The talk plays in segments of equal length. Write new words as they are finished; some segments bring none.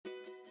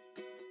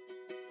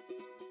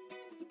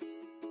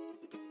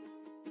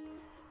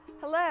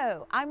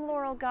Hello, I'm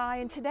Laurel Guy,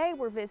 and today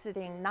we're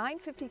visiting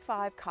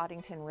 955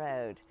 Coddington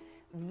Road.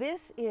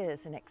 This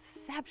is an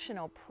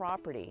exceptional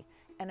property,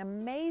 an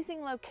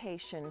amazing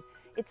location.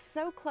 It's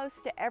so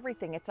close to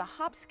everything. It's a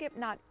hop, skip,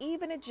 not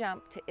even a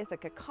jump to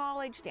Ithaca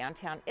College,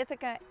 downtown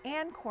Ithaca,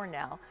 and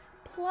Cornell.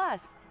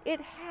 Plus,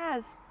 it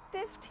has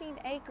 15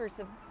 acres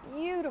of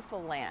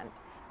beautiful land,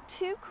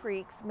 2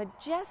 creeks,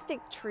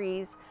 majestic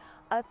trees,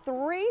 a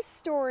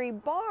 3-story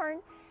barn,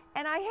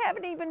 and I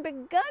haven't even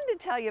begun to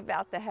tell you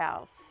about the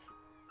house.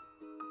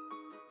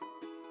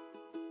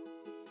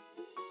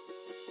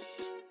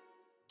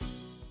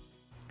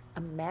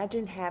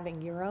 Imagine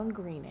having your own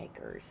green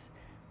acres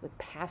with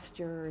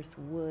pastures,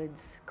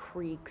 woods,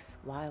 creeks,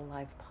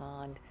 wildlife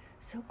pond,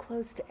 so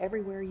close to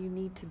everywhere you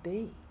need to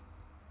be.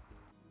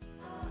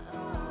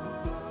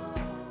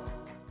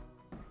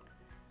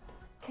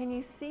 Can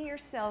you see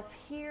yourself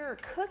here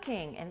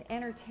cooking and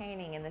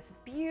entertaining in this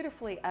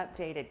beautifully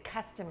updated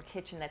custom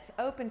kitchen that's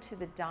open to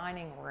the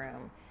dining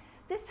room?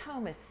 This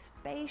home is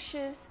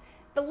spacious.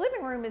 The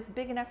living room is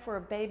big enough for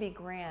a baby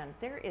grand.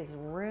 There is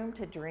room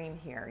to dream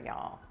here,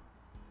 y'all.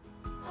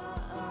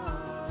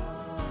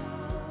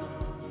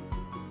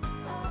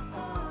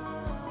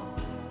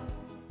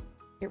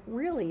 It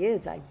really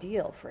is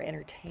ideal for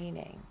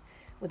entertaining,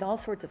 with all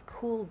sorts of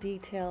cool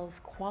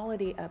details,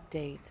 quality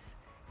updates,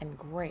 and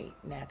great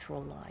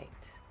natural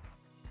light.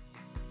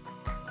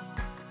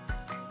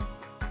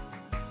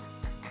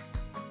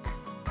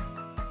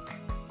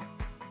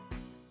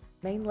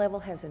 Main level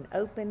has an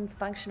open,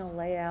 functional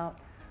layout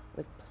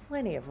with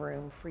plenty of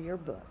room for your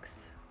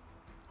books.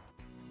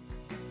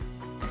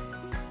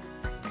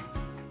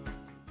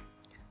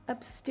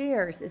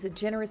 Upstairs is a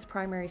generous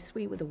primary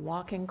suite with a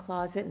walk-in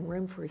closet and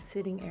room for a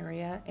sitting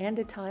area and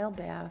a tile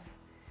bath.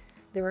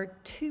 There are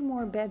 2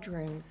 more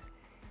bedrooms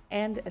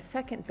and a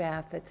second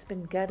bath that's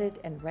been gutted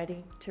and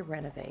ready to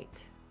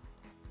renovate.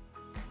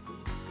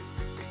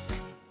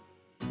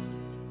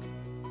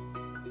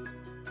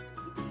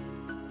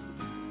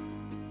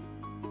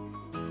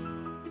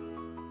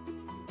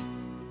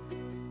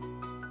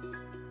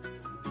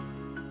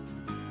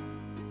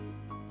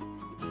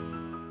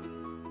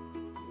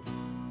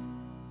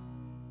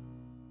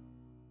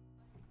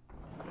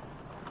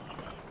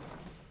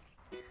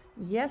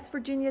 Yes,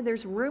 Virginia,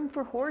 there's room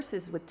for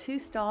horses with 2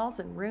 stalls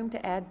and room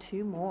to add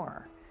 2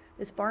 more.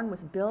 This barn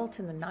was built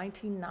in the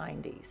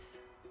 1990s.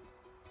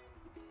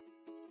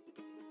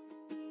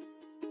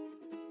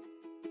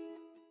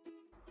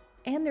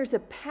 And there's a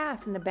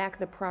path in the back of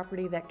the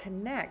property that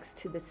connects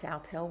to the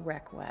South Hill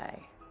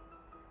Recway.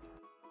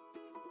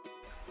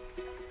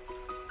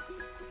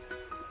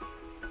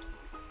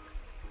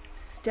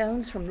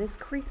 Stones from this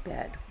creek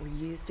bed were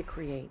used to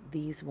create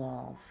these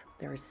walls.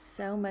 There is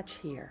so much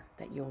here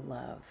that you'll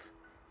love.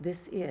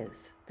 This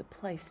is the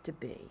place to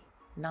be.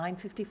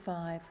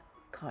 955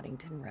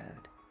 Coddington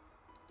Road.